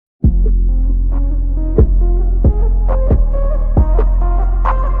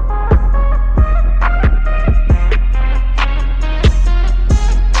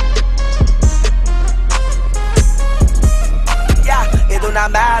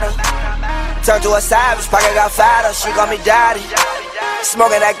matter. Turned to a savage, pocket got fatter, she call me daddy.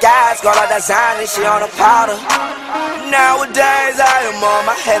 Smoking that gas, got all that Zany, she on a powder. Nowadays I am on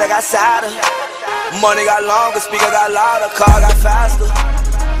my head, I got sadder. Money got longer, speaker got louder, car got faster.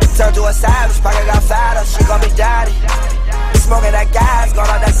 Turned to a savage, pocket got fatter, she call me daddy. Smoking that gas, got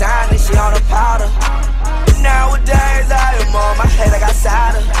all that Zany, she on a powder. Nowadays I am on my head, I got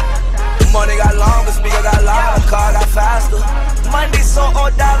sadder. Money got longer, speaker got louder, car got faster. Money so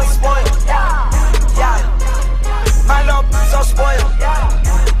old, dollar spoiled. Yeah. My love so spoiled.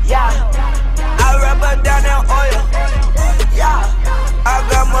 Yeah. I rub her down in oil. Yeah. I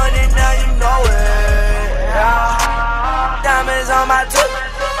got money now, you know it. Yeah. Diamonds on my tooth.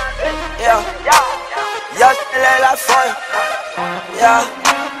 Yeah. Y'all shit like foil. Yeah.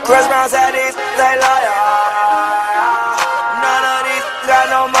 Chris Brown said these they loyal. None of these got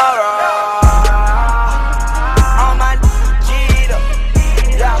no moral. On my G'd up.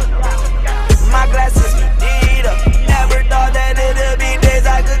 Yeah. My glasses G'd up. Never thought that it'd be days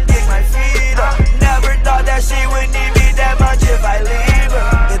I could kick my feet up. Never thought that she would need me that much if I leave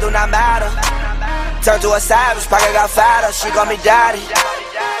her. It do not matter. Turned to a savage, pocket got fatter, she call me daddy.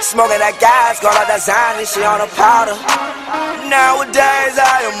 Smoking that gas, got all that Zany, she on a powder. Nowadays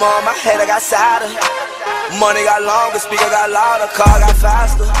I am on my head, I got sadder. Money got longer, speaker got louder, car got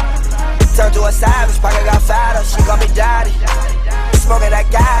faster. Turned to a savage, pocket got fatter, she call me daddy. Smoking that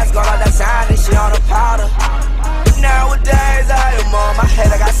gas, got all that Zany, she on a powder. Nowadays I am on my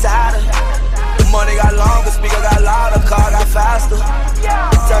head, I got sadder. Money got longer, speaker got louder, car got faster.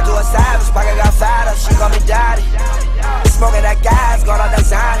 Turned to a savage, pocket got fatter, she call me daddy. Smoking that gas, got all that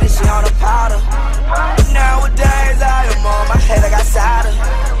Zany, she on a powder. Nowadays I am on my head, I got sadder.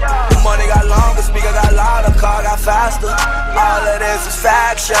 Money got longer, speaker got louder, car got faster. All of this is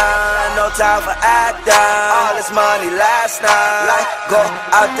faction, no time for acting. All this money last night, like go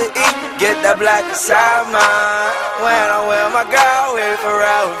out to eat, get that black inside mine. When I'm with my girl, we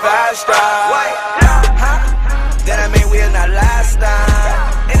forever fast drive. Then I mean we'll not last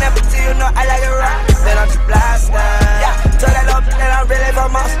time. And never till you know I like it right, then I'm just blasting. Yeah, tell that up and I'm really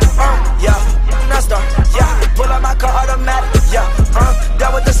from us. Yeah, not start. Yeah, pull up my car automatic. Yeah,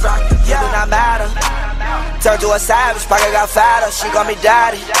 done with the stock. Yeah, do not matter. Turned to a savage, pocket got fatter, she call me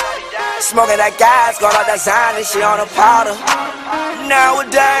daddy. Smoking that gas, got all that Zany, she on a powder.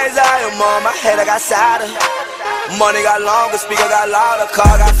 Nowadays I am on my head, I got sadder. Money got longer, speaker got louder,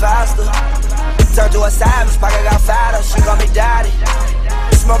 car got faster. Turned to a savage, pocket got fatter, she call me daddy.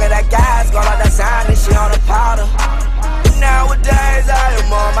 Smoking that gas, got all that Zany, she on a powder. Nowadays I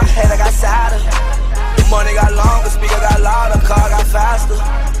am on my head, I got sadder. Money got longer, speaker got louder, car got faster.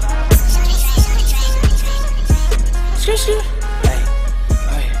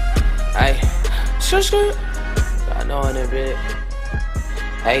 Hey, I know in a bit.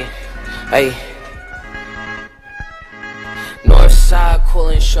 Hey. Northside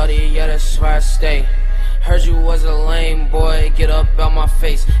coolin' shorty, yeah, that's where I stay. Heard you was a lame boy, get up out my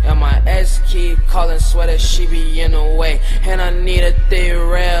face. And my ex keep calling, swear that she be in the way. And I need a thick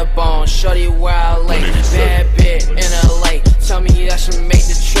red bone, shorty where I lay. Bad bitch in LA, tell me I should make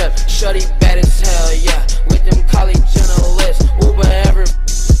the trip. Shorty bad as hell, yeah, with them college journalists. Uber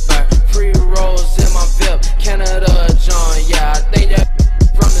everywhere, pre-rolls in my VIP. Canada John, yeah, I think that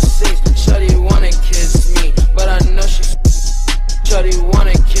from the 6. Shorty wanna kiss me, but I know she. Shorty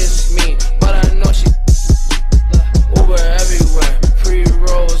wanna kiss me, but I know she. Uber everywhere,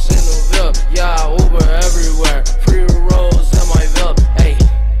 pre-rolls in the VIP. Yeah, Uber everywhere, pre-rolls in my VIP. Hey,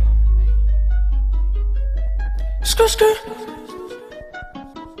 skirt.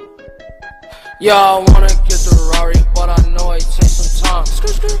 Y'all wanna get the Rari, but I know it takes some time.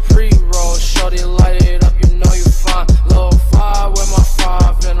 Pre-roll, shorty light it up, you know you fine. Little 5 with my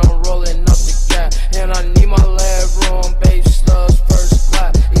 5, and I'm rolling up the gap. And I need my leg room, babe stubs, first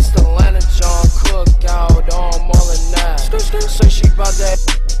class. East Atlanta, John Cookout, I'm all in that. Say she bout that,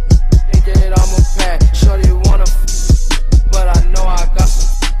 think that I'm a pack. Shorty wanna but I know I got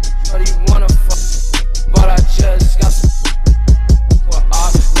some. Shorty wanna but I just got some. Well, I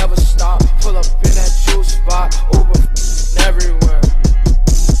never stop, pull up in that juice spot. Uber everywhere.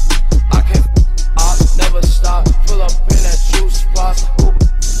 I never stop, pull up in that juice spot. Uber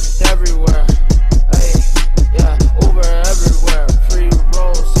everywhere. Hey, yeah, Uber everywhere. Free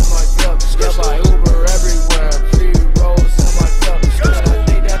rolls in my cup. Yeah, by Uber everywhere. Free rolls in my cup. I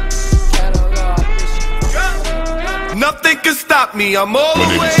think that catalog. Nothing can stop me, I'm all the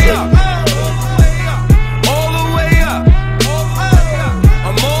way up.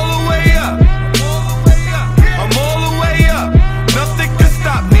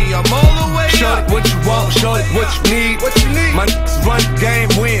 What you want, show it what you need. My run game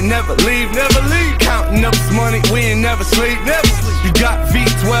win. never leave, never leave. Counting up this money, we ain't never sleep, never sleep. You got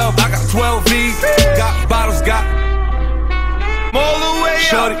V12, I got 12 V's. Got bottles, got all the way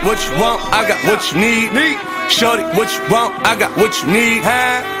up. Shorty, what you want? I got what you need. Shorty, what you want? I got what you need.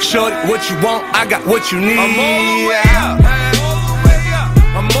 Shorty, what you want? I got what you need. I'm all the way up.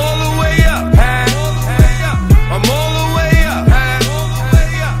 I'm all the way up. I'm all the way up.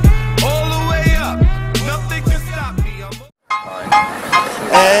 All the way up. Nothing can stop me.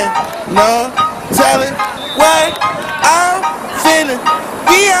 Ain't no telling what I'm feeling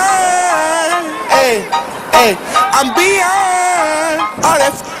beyond. Hey, hey, I'm beyond all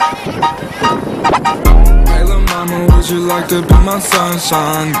that. Hey, lil' mama, would you like to be my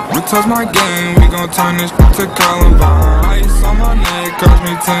sunshine? We touch my game, we gon' turn this to Columbine. Ice on my neck cost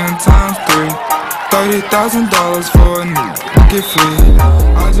me 10 times 3. $30,000 for a new get free.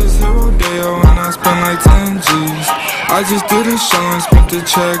 I just hit Rodeo and I spent like 10 G's. I just did a show and spent the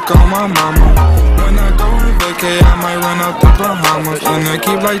check on my mama. When I go on vacay, I might run up to Bahamas. And I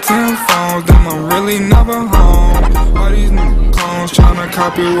keep like 10 phones, then I'm really never home. All these new clones tryna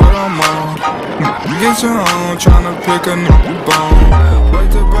copy what I'm on. Get your own, tryna pick a new bone.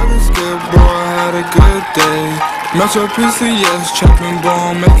 Wait till brother skip, boy, I had a good day. Metro PCS, trapping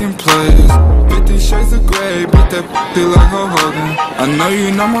ball, making plays. 50 shades of gray, beat that p***y like Hulk Hogan. I know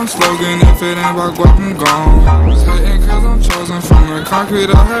you know my slogan, if it ain't about guap, I'm gone. Was hating cause I'm chosen from the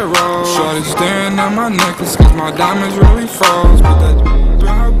concrete I had rolled. Shorty staring at my necklace cause my diamonds really froze. Put that in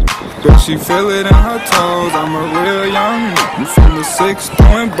her but she feel it in her toes. I'm a real young I'm from the 6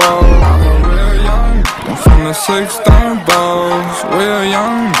 throwing balls. I'm a real young I'm from the 6 throwing balls. Real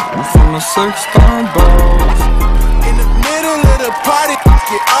young I'm from the 6 throwing balls. In the middle of the party,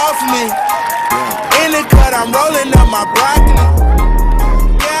 get off me. In the cut, I'm rolling up my broccoli.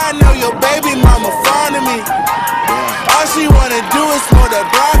 Yeah, I know your baby mama fond of me. All she wanna do is smoke that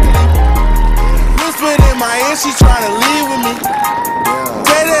broccoli. Whispered in my ear, she tryna leave with me.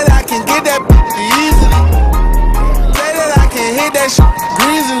 Say that I can get that easily. Say that I can hit that shit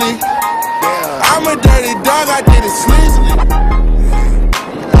greasily. I'm a dirty dog, I did it sleazily.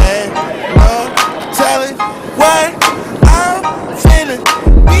 Ain't no telling what I'm feeling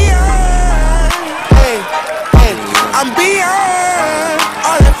beyond. Hey, hey, I'm beyond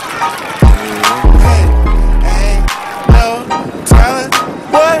all that. Hey, ain't no telling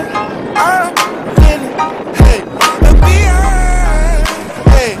what I'm feeling. Hey, I'm beyond.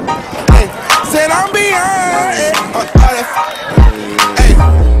 Hey, hey, said I'm beyond. Hey, all that. Hey,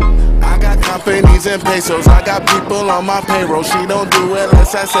 I got companies and pesos. I got people on my payroll. She don't do it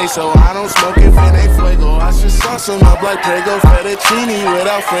unless I say so. I don't smoke if it ain't fuego. I should sauce them up like Prego, fettuccine with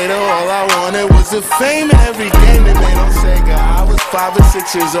Alfredo. All I wanted was the fame in every game that made on Sega. I was 5 or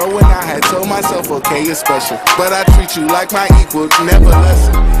 6 years old when I had told myself, okay, you're special, but I treat you like my equal, never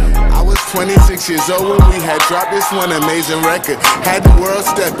lesser. I was 26 years old when we had dropped this one amazing record. Had the world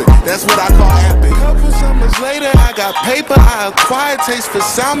stepping, that's what I call epic. Couple summers later, I got paper. I acquired taste for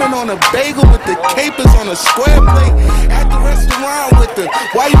salmon on a bagel with the capers on a square plate. At the restaurant with the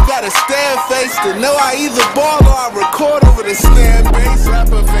why you gotta stare face to know I either ball or I record over the stand bass.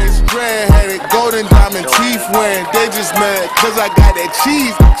 Rapper face, dread-headed, golden diamond teeth wearing. They just mad cause I got that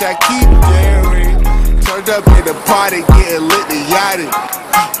cheese, which I keep daring. Turned up at the party, getting lit and yachted.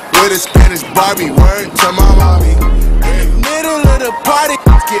 With a Spanish Barbie, word to my mommy. In the middle of the party,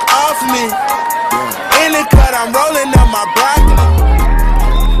 get off me. In the cut, I'm rolling up my broccoli.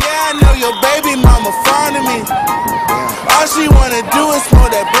 Yeah, I know your baby mama fond of me. All she wanna do is smoke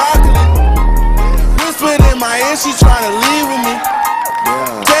that broccoli. Whispered in my ear, she tryna leave with me.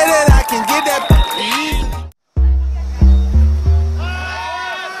 Say that I can get that easy.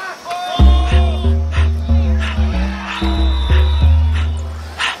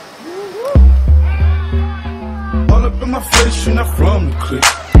 In my face, you're not from the clique.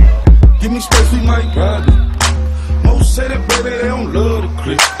 Give me space, we might ride it. Most say that, baby, they don't love the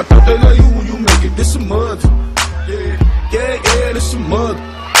clique. I thought they love you when you make it, this a mother. Yeah, this a mother.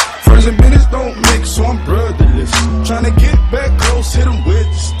 Friends and business don't mix, so I'm brotherless. Tryna get back close, hit them with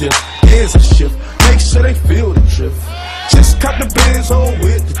the stiff. Here's a shift, make sure they feel the drift. Just cop the Benz, hold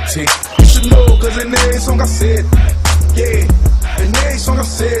with the tick. You should know, cause in every song I said, yeah, in every song I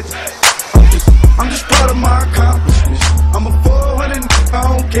said, I'm just proud of my accomplishments. I'm a 400, I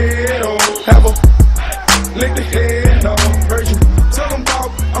don't care at all. Have a lick the head, no version. Tell them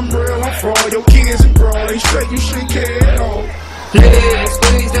about I'm real, I'm fraud. Your kids and bro, they straight, you shouldn't care at all.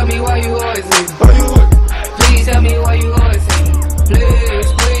 Please tell me why you always leave. Why you what? Please tell me why you always leave.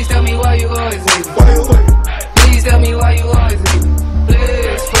 Please tell me why you always leave. Why you what? Please tell me why you always leave.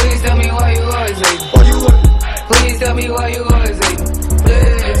 Please tell me why you always leave. Why you what? Please tell me why you always leave.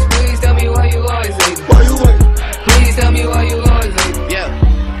 Please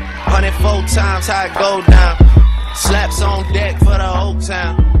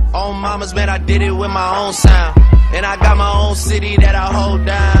Bahamas, man, I did it with my own sound. And I got my own city that I hold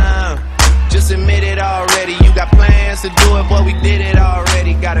down. Just admit it already. You got plans to do it, but we did it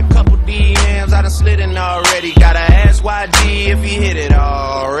already. Got a couple DMs, I done slid in already. Gotta ask YG if he hit it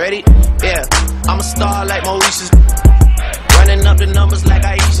already. Yeah, I'm a star like Mauritius. Running up the numbers like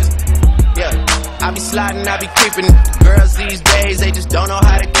Aisha's. Yeah, I be sliding, I be creeping. Girls these days, they just don't know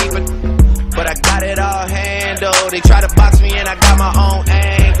how to keep it. But I got it all handled. They try to box me and I got my own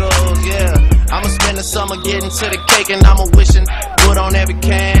angles, yeah. I'ma spend the summer getting to the cake and I'ma wishing wood on every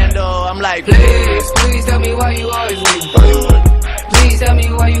candle. I'm like, please, please tell me why you always leave. Please tell me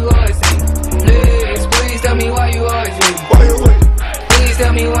why you always leave. Please, please tell me why you always leave. Please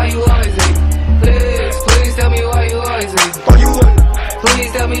tell me why you always leave. Please, please tell me why you always leave.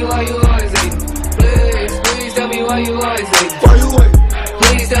 Please tell me why you always leave. Please, please tell me why you always leave.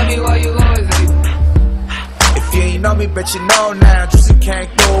 Please tell me why you always leave. If you ain't know me, bet you know now. Juicy came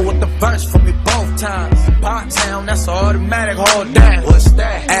through with the verse for me both times. Pop town, that's automatic, hold down. What's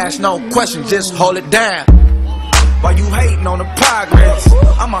that? Ask no question, just hold it down. While you hating on the progress,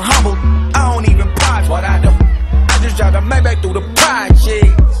 I'm a humble, I don't even pause what I do. I just drive the Maybach through the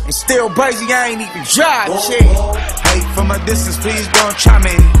project. And still crazy, I ain't even drive shit. Hey, from a distance, please don't try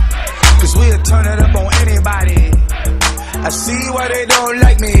me. Cause we'll turn it up on anybody. I see why they don't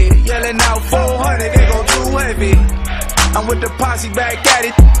like me. Yelling out 400, they go too heavy. I'm with the posse back at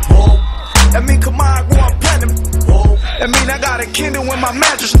it. That mean come on, go on platinum. That mean I got a Kindle in my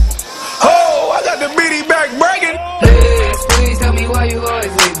mattress. Oh, I got the BD back breaking. Please, please tell me why you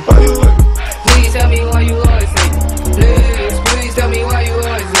always leave. Please tell me why you always leave. Please, please tell me why you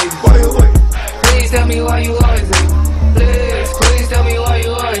always leave. Please tell me why you always leave. Please, please tell me why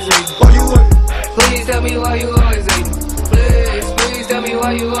you always leave. Please tell me why you always leave. Please, please tell me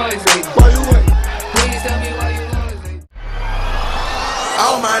why you always leave. Please tell me why you always leave.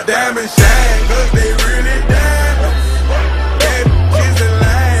 All my diamonds shine, cause they really diamonds. Bad bitches in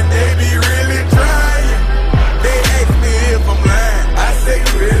line, they be really trying. They ask me if I'm lying, I say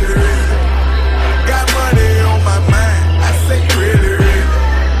really, really. Got money on my mind, I say really, really.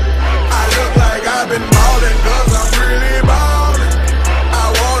 I look like I've been ballin' cause I'm really ballin'. I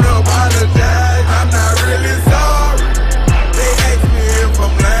wanna apologize, I'm not really sorry. They ask me if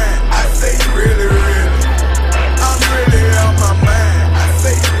I'm lying, I say really, really. I'm really on my mind, I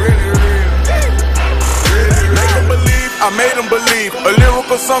say really, really. Make them believe, I made them believe. A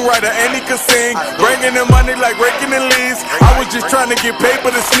lyrical songwriter and he could sing. Bringing in money like raking in leaves. I was just trying to get paper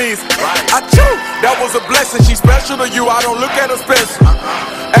to sneeze. I chew, that was a blessing. She special to you, I don't look at her special.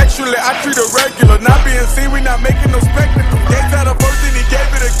 Actually, I treat her regular. Not being seen, we not making no spectacle. Gave that a first and he gave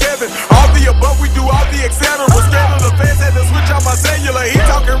it to Kevin. All the above, we do all the etc. Scared of the fans, had to switch out my cellular. He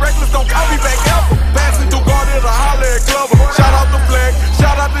talking reckless, don't call me back ever. Passing through Garden to holler at Glover. Shout out the flag,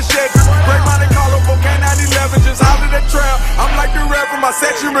 shout out the Shedrick. Break Monte Carlo for K911, just holler that trail. I'm like the rapper, my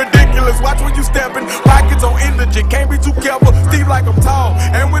section ridiculous. Watch when you steppin', pockets on indigent. Can't be too careful, Steve like I'm tall.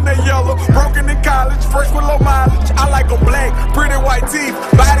 And when they yellow, broken in college, fresh with low mileage. I like them black, pretty white teeth,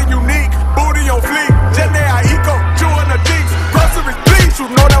 body unique, booty on fleek. Jenny Aiko, chewing the deeps. Groceries, please,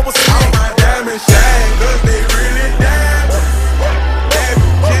 you know that was all my diamonds shine, cause they really diamonds. Bad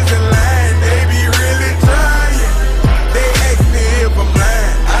bitches in line, they be really trying. They ask me if I'm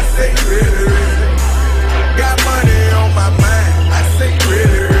lying, I say really, really. Got money on my mind, I say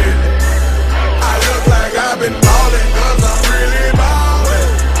really, really. I look like I've been ballin' cause I'm really ballin'.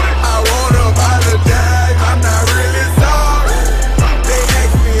 I wanna apologize, I'm not really sorry. They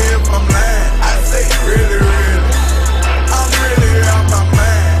ask me if I'm lying, I say really, really. I'm really on my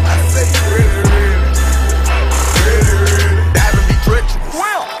mind, I say really, really. Really, really. Diving be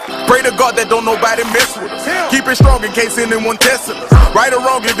treacherous. Pray to God that don't nobody mess with us. Keep it strong in case anyone testing us. Right or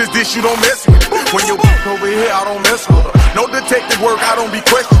wrong, if it's this you don't mess with. When you over here, I don't mess with her. No detective work, I don't be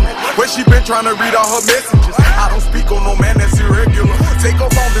questioning. Where she been trying to read all her messages. I don't speak on no man that's irregular. Take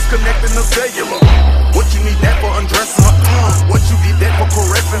her phone, disconnecting the cellular. What you need that for undressing her? What you need that for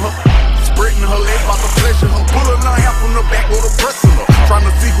caressing her? Spreading her legs about to pleasure her. Pulling her hair from the back with a pressing her. Trying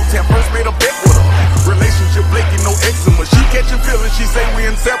to see who first made a bet with her. Relationship flaky, no eczema. She catching feelings, she say we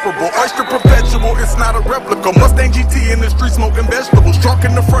inseparable. Oyster perpetual, it's not a replica. Mustang GT in the street smoking vegetables. Drunk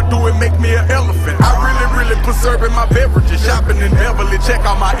in the front, do it make me an elephant. I really, really preserving my beverages. Shopping in Beverly, check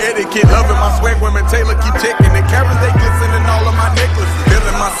out my etiquette. Loving my swag, women Taylor keep checking it. Carrots, they glistening all of my necklaces.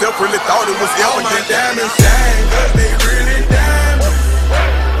 Feeling myself, really thought it was elegant. All my diamonds shine, cause they really diamonds.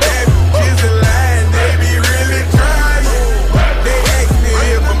 Bad bitches in line, they be really trying. They ask me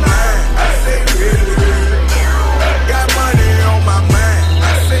if I'm lying, I say really, really. Got money on my mind,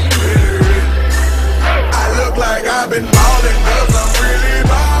 I say really, really. I look like I've been ballin' cause I'm really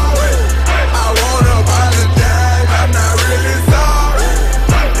ballin'.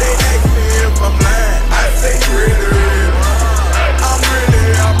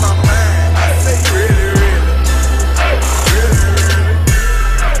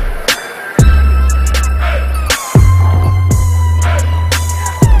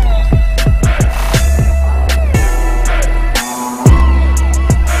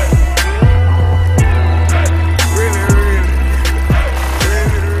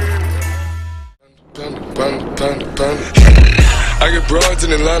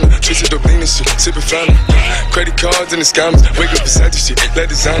 in Atlanta, twisted dope lean and shit, sipping fountain. Credit cards and the scammers, wake up beside this shit, let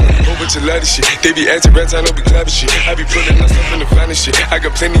designer, whole bunch of ladder shit. They be acting rats, I know we clapping shit. I be pulling myself in the finest shit. I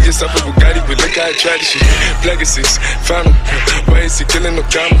got plenty just off of Bugatti, but look how I try this shit. Legacies, found 'em. Why is he killing no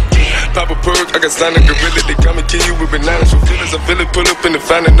comma? Pop a perk, I got signed a gorilla, they come and kill you with bananas. For feelings, I feel it, pull up in the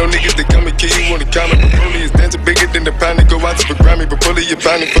finest. No niggas, they come and kill you on the counter. But Broly is dancing bigger than the pound. Go out to the Grammy, but pull it, you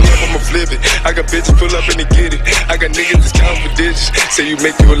find it, pull up, I'ma flip it. I got bitches, pull up and they get it. I got niggas that's counting for digits. Say you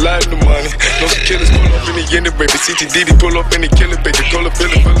make you a lot of the money. No killers pull up in the end of baby. CTD pull up in the killer baby. Call a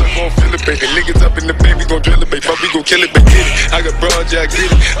filler, pull up on filler baby. Niggas up in the baby, gon' drill it baby. Fuck, we gon' kill it baby. Get it. I got broad, yeah, I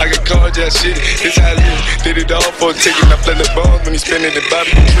get it. I got cards, yeah, shit it. This how I live. Did it all for a ticket. I play the bombs when he spinning the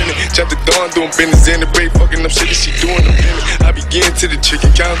Bobby gon' spin it. Chop the dawn, doing business in the break. Fucking up shit that she doing the minute. I begin to the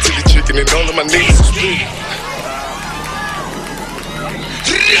chicken, count to the chicken, and all of my niggas is split.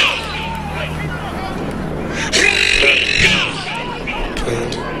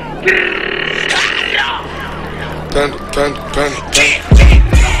 Panda.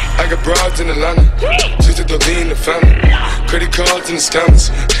 I got broads in Atlanta, twisted the lean in the family. Credit cards in the scammers,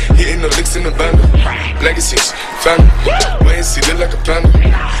 hitting the licks in the bundle. Legacies, family, wait and see, look like a panda.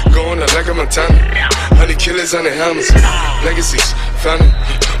 Going out like a Montana, 100 killers on the hammers. Legacies, family,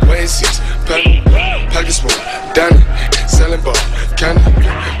 wait and see, panda. Pockets full, Danny, selling ball, candy.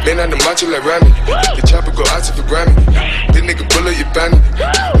 Been on the macho like Randy, the chopper go out to for Grammy. This nigga bullet your bandit,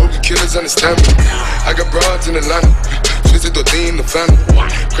 hope the killers understand me. I got broads in Atlanta, twisted the lean in the family.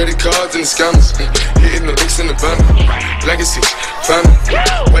 Credit cards and the scammers, hitting the licks in the bundle. Legacies, family,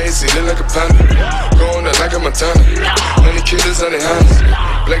 wait and see, look like a panda. Going out like a Montana, 100 killers on the hands.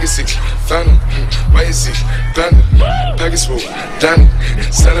 Legacies, family, wait and see, panda. Package full, Danny,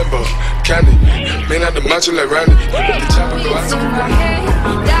 selling ball, candy. Been out the macho like Randy, the chopper go out to the Grammy.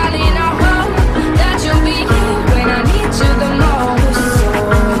 Darling, I hope that you'll be here when I need you the most. So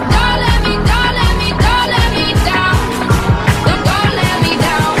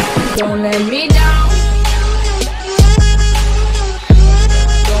don't let me down. Don't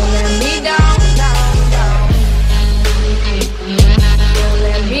let me down. Don't let me down. Don't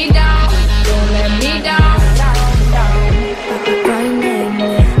let me down. Don't let me down. Running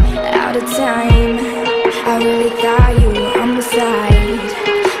out of time. I really thought you were on my side,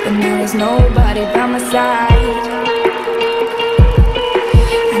 but now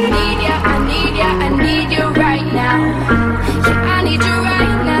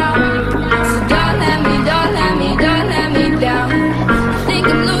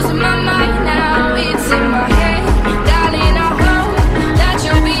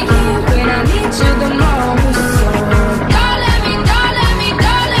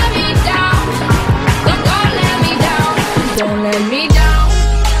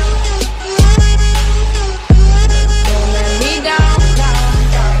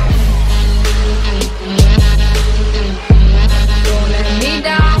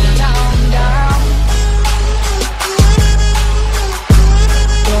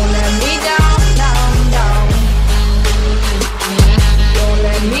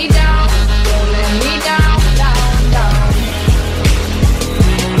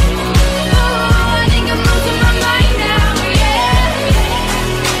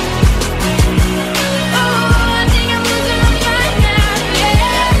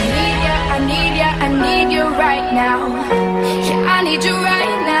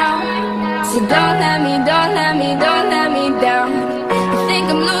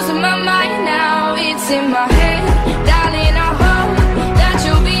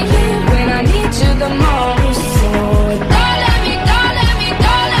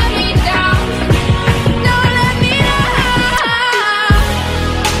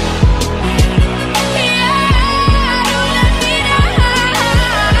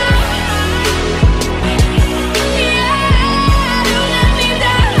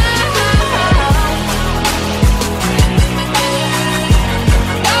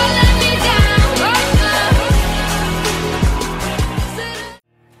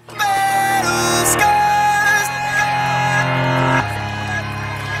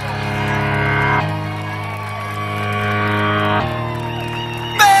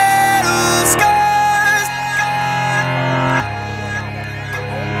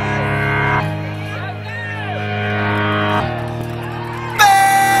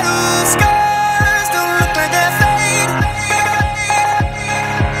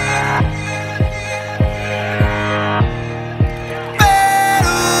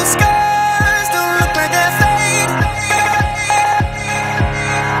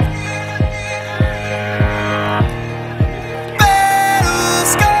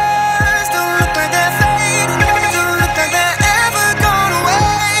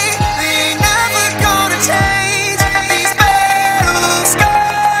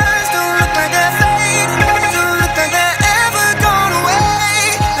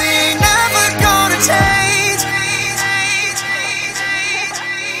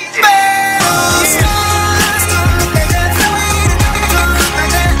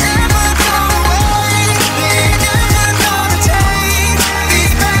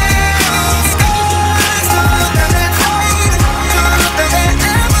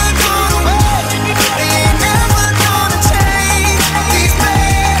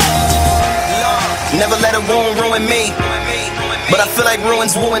ruin me, but I feel like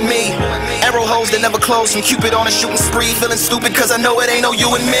ruins wooing me. Arrow holes that never close from Cupid on a shooting spree. Feeling stupid cause I know it ain't no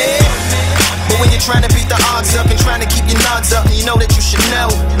you and me. But when you're trying to beat the odds up and trying to keep your nods up, and you know that you should know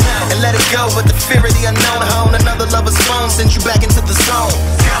and let it go, but the fear of the unknown hone another lover's phone sends you back into the zone.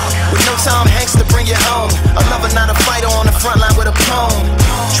 With no Tom Hanks to bring you home, a lover not a fighter on the front line with a poem.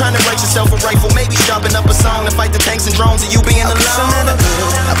 Trying to write yourself a rifle, maybe sharpen up a song to fight the tanks and drones of you being alone.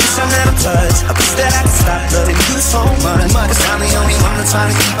 I wish I never could. I wish that I could stop loving you so much. Cause I'm the only one that's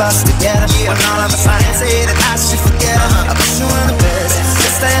trying to keep us together. When all of us I say that I should forget her. I wish you were the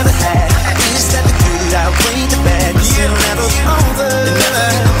best I ever had. I wish that the good outweighed the bad. Cause it'll never be over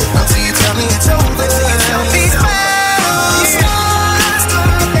until you tell me it's over. These battles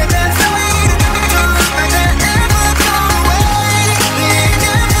they never fade, they're never gone away.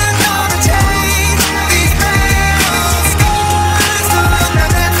 They're never gonna change. These battles they're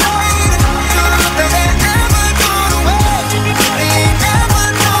never fade, they're never gone away. They're never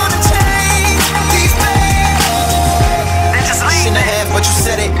gonna change. These battles they just leave. Shouldn't have, but you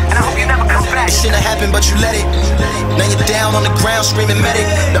said it. And I hope you never come back. It shouldn't have happened, but you let it. Now you're down on the ground screaming medic.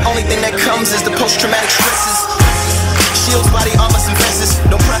 The only thing that comes is the post-traumatic stresses. Shields, body armors, and vests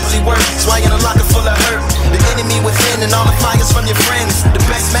don't properly work. That's why you're in a locker full of hurt. The enemy within and all the fires from your friends. The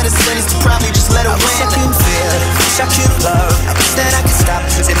best medicine is to probably just let it win. I could feel it, wish I could love. I wish that I could stop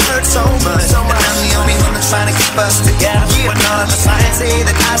cause it hurts so much. And I'm the only one that's trying to keep us together. When all of us I say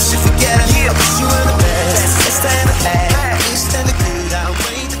that I should forget her. I wish you were the best I ever had. I wish that the good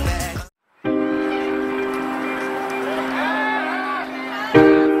outweighed the bad.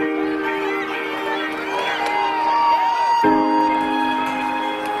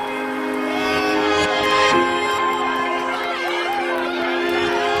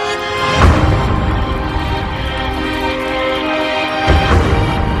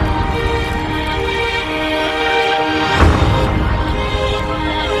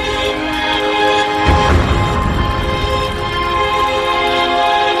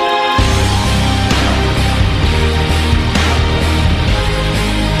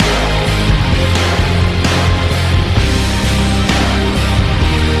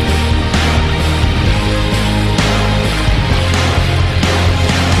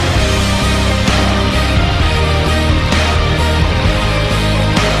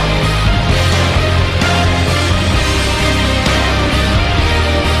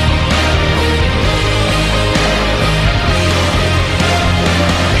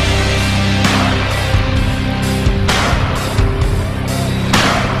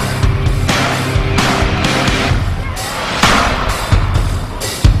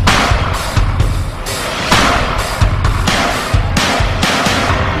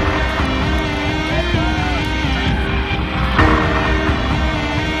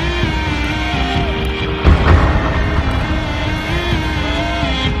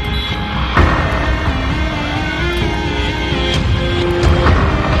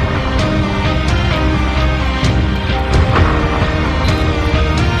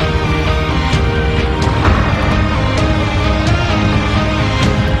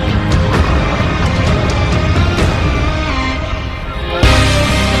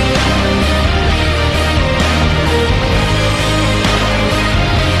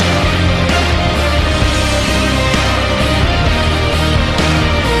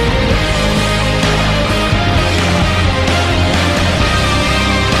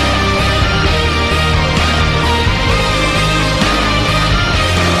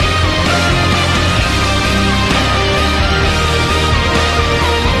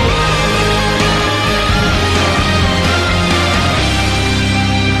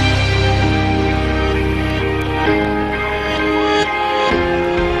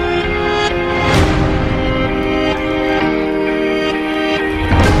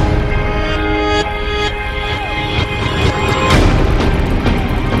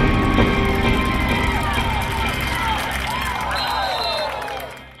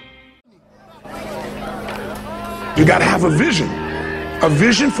 You gotta have a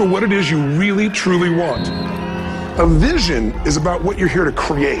vision for what it is you really, truly want. A vision is about what you're here to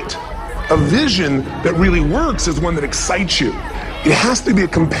create. A vision that really works is one that excites you. It has to be a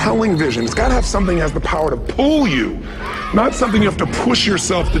compelling vision. It's gotta have something that has the power to pull you, not something you have to push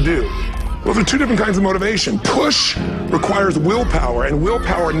yourself to do. Those are two different kinds of motivation. Push requires willpower, and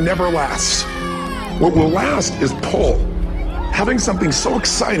willpower never lasts. What will last is pull. Having something so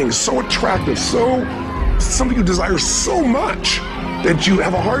exciting, so attractive, something you desire so much that you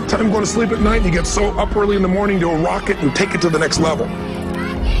have a hard time going to sleep at night and you get so up early in the morning to rock it and take it to the next level.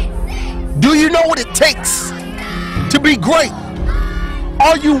 Do you know what it takes to be great?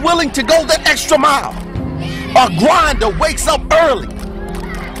 Are you willing to go that extra mile? A grinder wakes up early.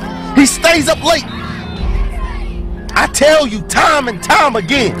 He stays up late. I tell you time and time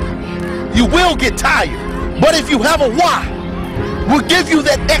again, you will get tired. But if you have a why, we'll give you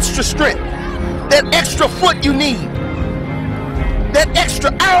that extra strength, that extra foot you need, that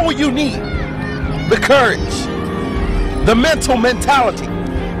extra hour you need, the courage, the mentality.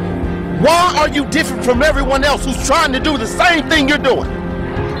 Why are you different from everyone else who's trying to do the same thing you're doing?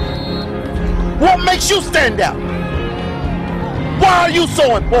 What makes you stand out? Why are you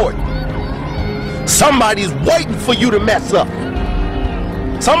so important? Somebody's waiting for you to mess up.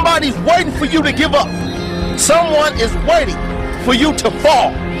 Somebody's waiting for you to give up. Someone is waiting for you to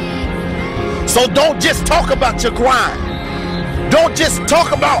fall. So don't just talk about your grind. Don't just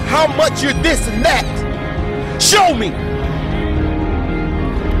talk about how much you're this and that. Show me.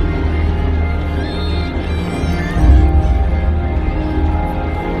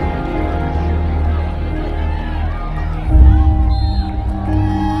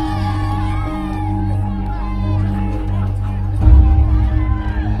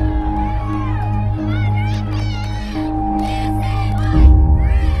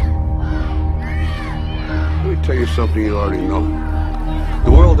 Tell you something you already know.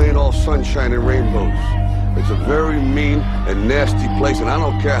 The world ain't all sunshine and rainbows. It's a very mean and nasty place, and I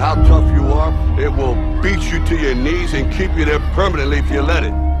don't care how tough you are, it will beat you to your knees and keep you there permanently if you let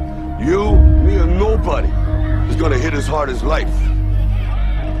it. You, me, or nobody is gonna hit as hard as life.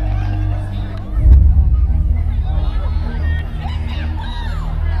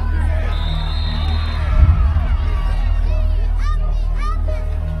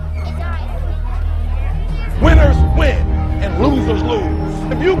 Winners win and losers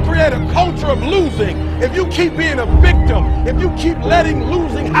lose. If you create a culture of losing, if you keep being a victim, if you keep letting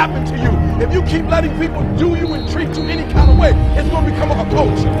losing happen to you, if you keep letting people do you and treat you any kind of way, it's going to become a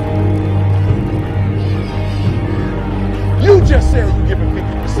culture. You just said you're giving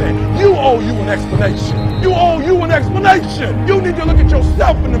 50%. You owe you an explanation. You owe you an explanation. You need to look at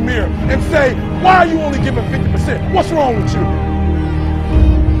yourself in the mirror and say, why are you only giving 50%? What's wrong with you?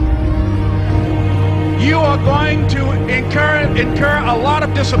 You are going to incur a lot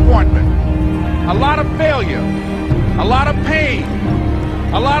of disappointment, a lot of failure, a lot of pain,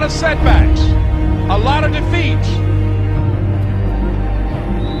 a lot of setbacks, a lot of defeats.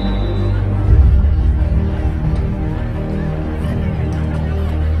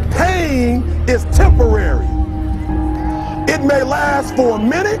 Pain is temporary. It may last for a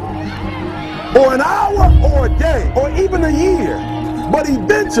minute, or an hour, or a day, or even a year, but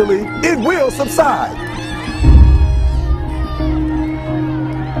eventually it will subside.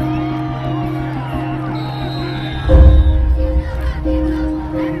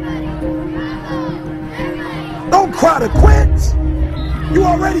 Don't cry to quit. You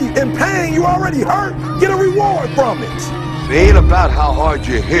already in pain, you already hurt. Get a reward from it. It ain't about how hard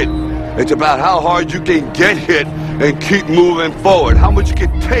you hit. It's about how hard you can get hit and keep moving forward. How much you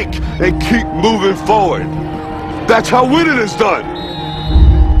can take and keep moving forward. That's how winning is done.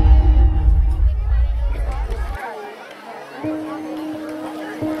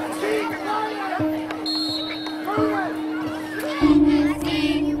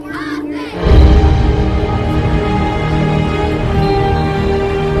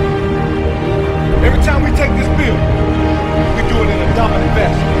 Every time we take this field, we do it in a dominant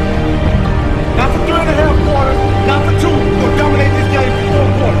fashion. Not for 3.5 quarters, not for 2. We'll dominate this game for 4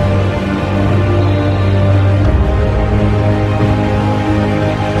 quarters.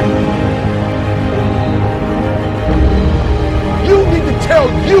 You need to tell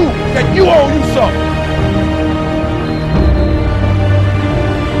you that you owe you something.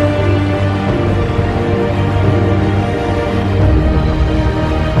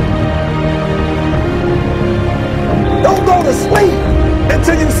 Don't go to sleep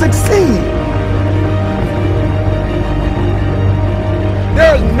until you succeed.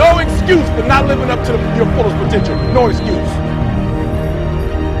 There is no excuse for not living up to your fullest potential. No excuse.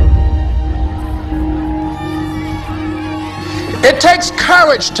 It takes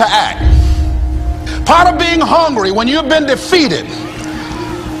courage to act. Part of being hungry when you've been defeated,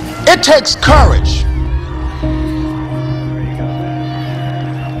 it takes courage.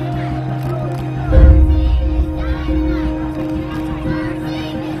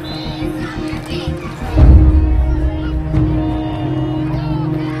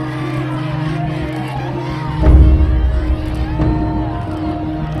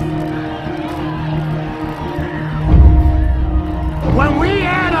 When we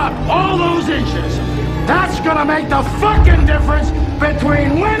add up all those inches, that's gonna make the fucking difference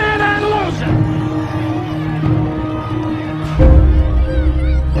between winning and losing.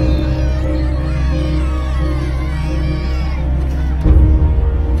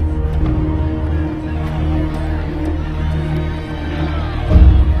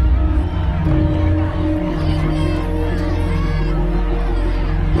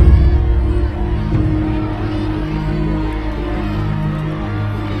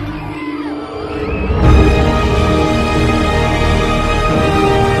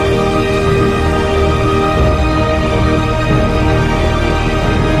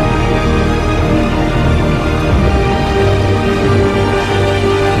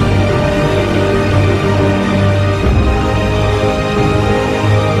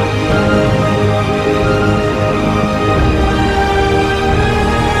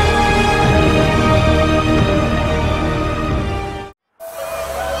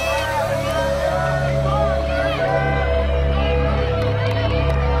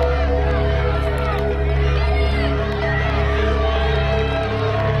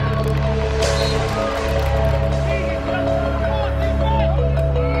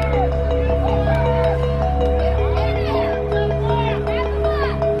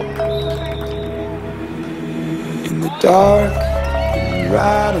 dark, and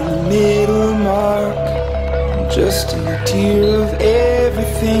right in the middle mark. I'm just in the tear of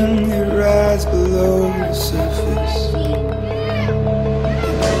everything that rides below the surface.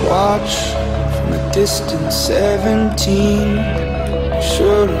 And I watch from a distant 17,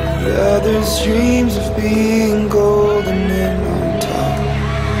 sure of the others' dreams of being golden and on top.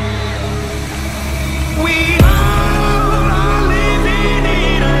 We all are living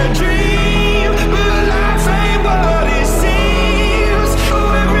in a dream, but life ain't what it seems. Oh,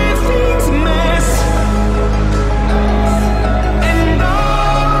 everything's a mess, and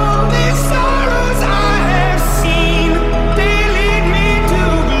all these sorrows I have seen, they lead me to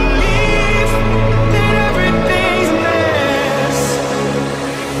believe that everything's a mess.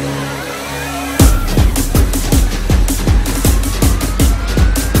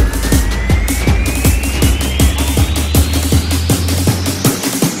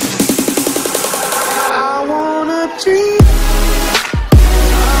 I wanna dream, I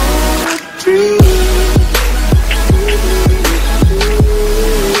wanna dream.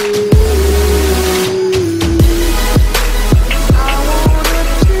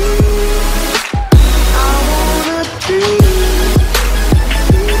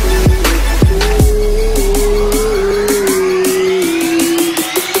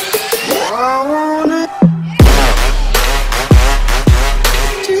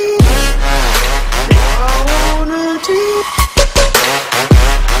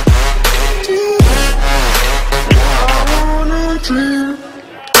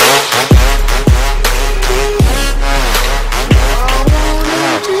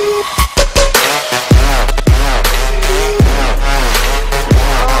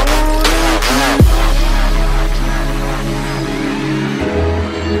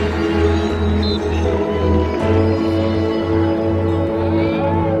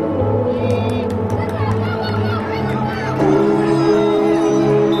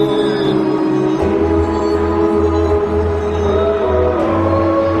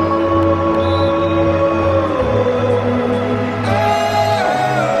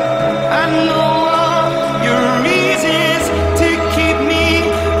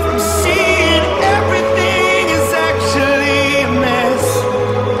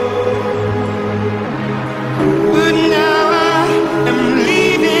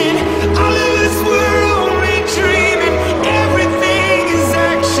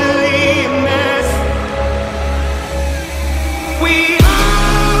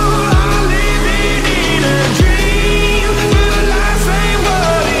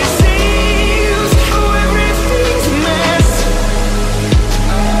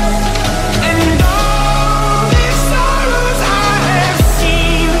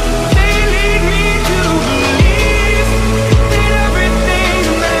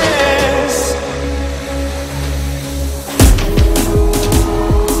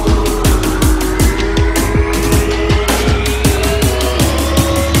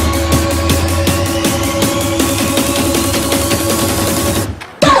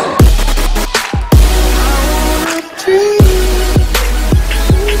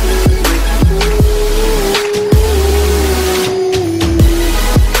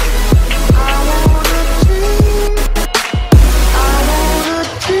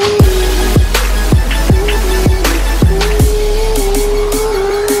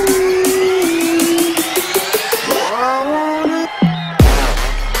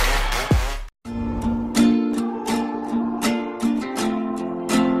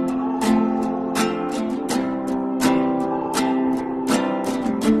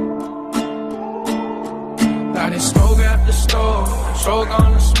 Stroke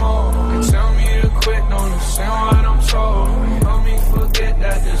on the smoke. They tell me to quit, don't listen what I'm told. They help me forget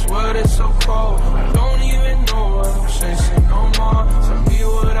that this world is so cold. I don't even know what I'm chasing no more. Tell me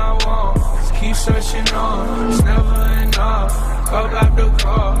what I want, just keep searching on. It's never enough, cup after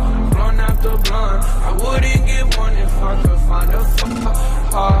cup, blunt after blunt. I wouldn't get one if I could find a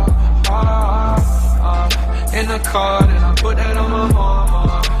in the car, then I put that on my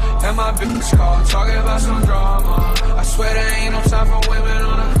mama. And my bitch call, talking about some drama. I swear there ain't no time for women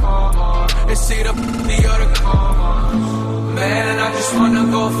on the corner. It's either the other karma. Man, I just wanna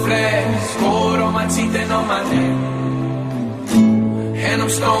go flex. Gold on my teeth and on my neck. And I'm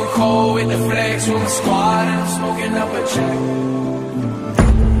stone cold with the flex with my squad, and I'm smoking up a check.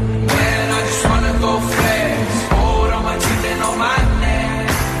 Man, I just wanna go flex. Gold on my teeth and on my neck.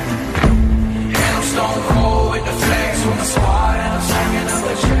 And I'm stone cold with the flex with my squad, and I'm smoking up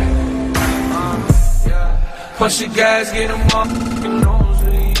a check. Push the gas, get them off,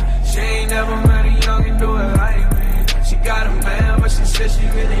 nosebleed. She ain't never met a young and do it like me. She got a man, but she said she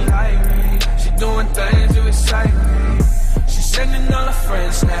really like me. She doing things to excite me. Sending all our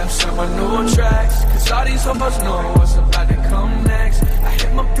friends snaps on my new tracks, cause all these hoes know what's about to come next. I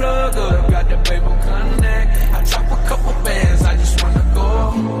hit my plug up, got the baby connect. I drop a couple bands, I just wanna go.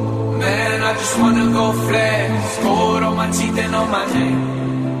 Man, I just wanna go flex. Gold on my teeth and on my neck.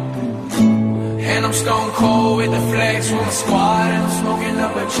 And I'm stone cold with the flex with my squad, and I'm smoking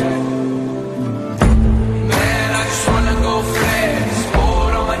up a check. Man, I just wanna go flex.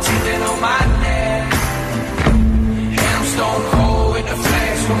 Gold on my teeth and on my neck. And I'm stone cold with the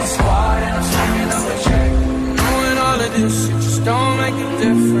flex with my squad, and I'm smoking up a check. Knowing all of this shit just don't make a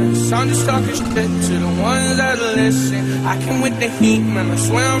difference. I'm just talking shit to the ones that listen. I came with the heat, man, I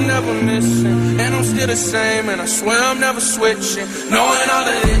swear I'm never missing. And I'm still the same, and I swear I'm never switching. Knowing all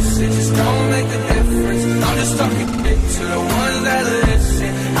of this shit just don't make a difference. I'm just talking shit to the ones that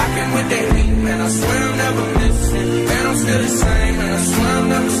listen. I came with the heat, man, I swear I'm never missing. And I'm still the same, and I swear I'm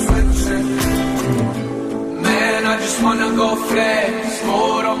never switching. Man, I just wanna go flex.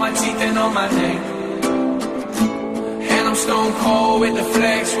 Gold on my teeth and on my neck. And I'm stone cold with the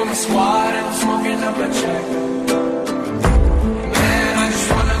flex with my squad, and I'm smoking up a check. Man, I just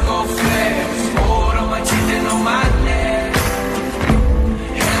wanna go flex. Gold on my teeth and on my neck.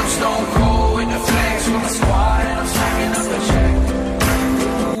 And I'm stone cold with the flex with my squad, and I'm smoking up a check.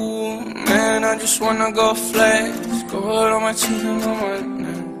 Ooh, man, I just wanna go flex. Gold on my teeth and on my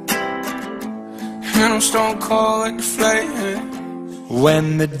neck. And I'm stone cold with the flex. When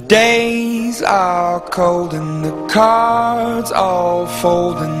the days are cold and the cards all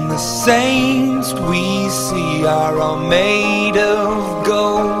fold and the saints we see are all made of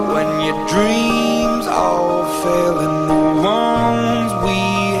gold, when your dreams all fail and the ones we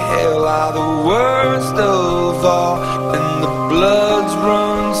hail are the worst of all and the bloods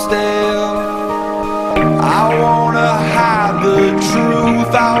run stale, I wanna hide the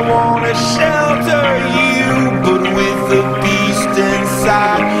truth, I wanna shelter you, but with the beast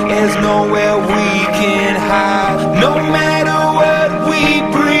inside, there's nowhere we can hide. No matter what we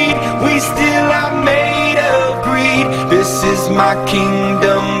breed, we still are made of greed. This is my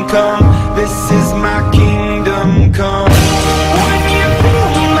kingdom come, this is my kingdom come. When you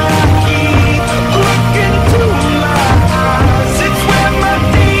pull my key, look into my eyes, it's where my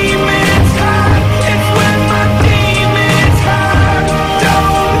demons hide, it's where my demons hide.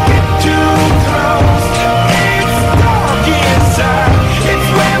 Don't get too close, it's dark inside, it's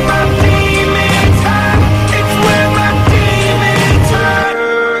where my demons hide, it's where my demons hide.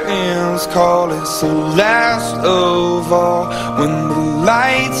 Curtains call, it's the last of all. When the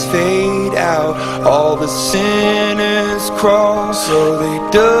lights fade out, all the sinners crawl. So they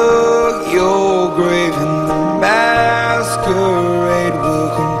dug your grave in the masquerade.